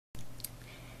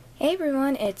Hey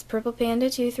everyone, it's Purple Panda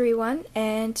 231,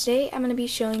 and today I'm going to be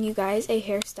showing you guys a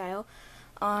hairstyle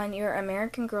on your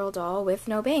American Girl doll with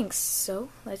no bangs. So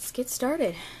let's get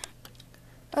started.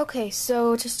 Okay,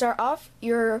 so to start off,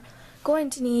 you're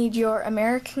going to need your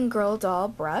American Girl doll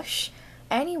brush.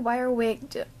 Any wire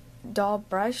wig doll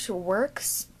brush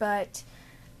works, but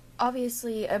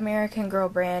obviously American Girl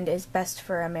brand is best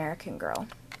for American Girl.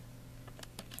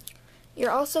 You're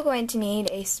also going to need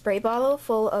a spray bottle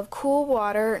full of cool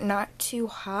water, not too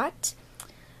hot.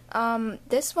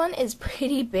 This one is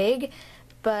pretty big,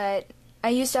 but I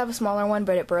used to have a smaller one,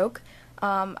 but it broke.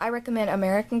 I recommend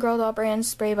American Girl doll brand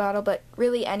spray bottle, but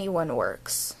really anyone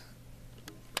works.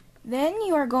 Then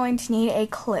you are going to need a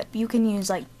clip. You can use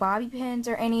like bobby pins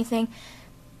or anything,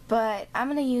 but I'm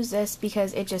going to use this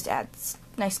because it just adds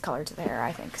nice color to the hair,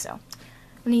 I think. So I'm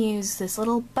going to use this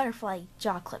little butterfly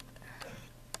jaw clip.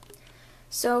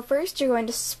 So first you're going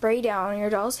to spray down your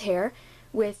doll's hair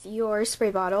with your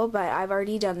spray bottle, but I've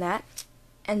already done that.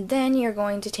 And then you're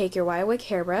going to take your wire wig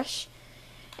hairbrush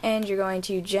and you're going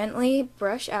to gently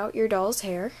brush out your doll's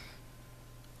hair,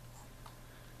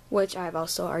 which I've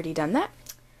also already done that.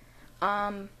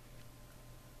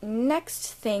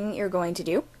 Next thing you're going to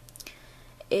do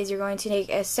is you're going to take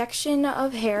a section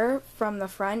of hair from the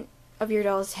front of your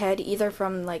doll's head, either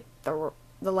from like the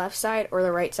left side or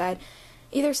the right side.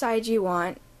 Either side you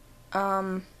want.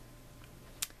 I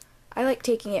like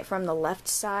taking it from the left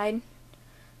side.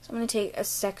 So I'm going to take a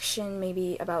section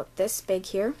maybe about this big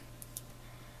here.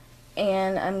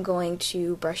 And I'm going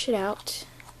to brush it out.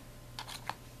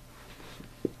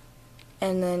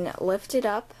 And then lift it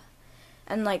up.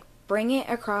 And like bring it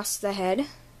across the head.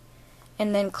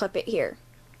 And then clip it here.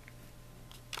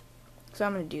 So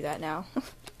I'm going to do that now.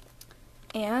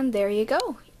 And there you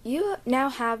go. You now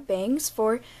have bangs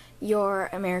for your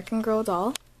American Girl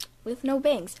doll with no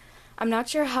bangs. I'm not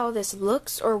sure how this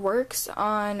looks or works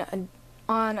on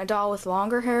a doll with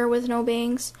longer hair with no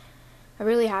bangs. I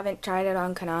really haven't tried it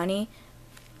on Kanani,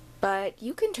 but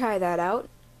you can try that out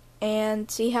and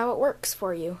see how it works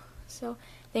for you. So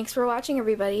thanks for watching,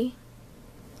 everybody.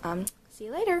 See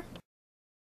you later.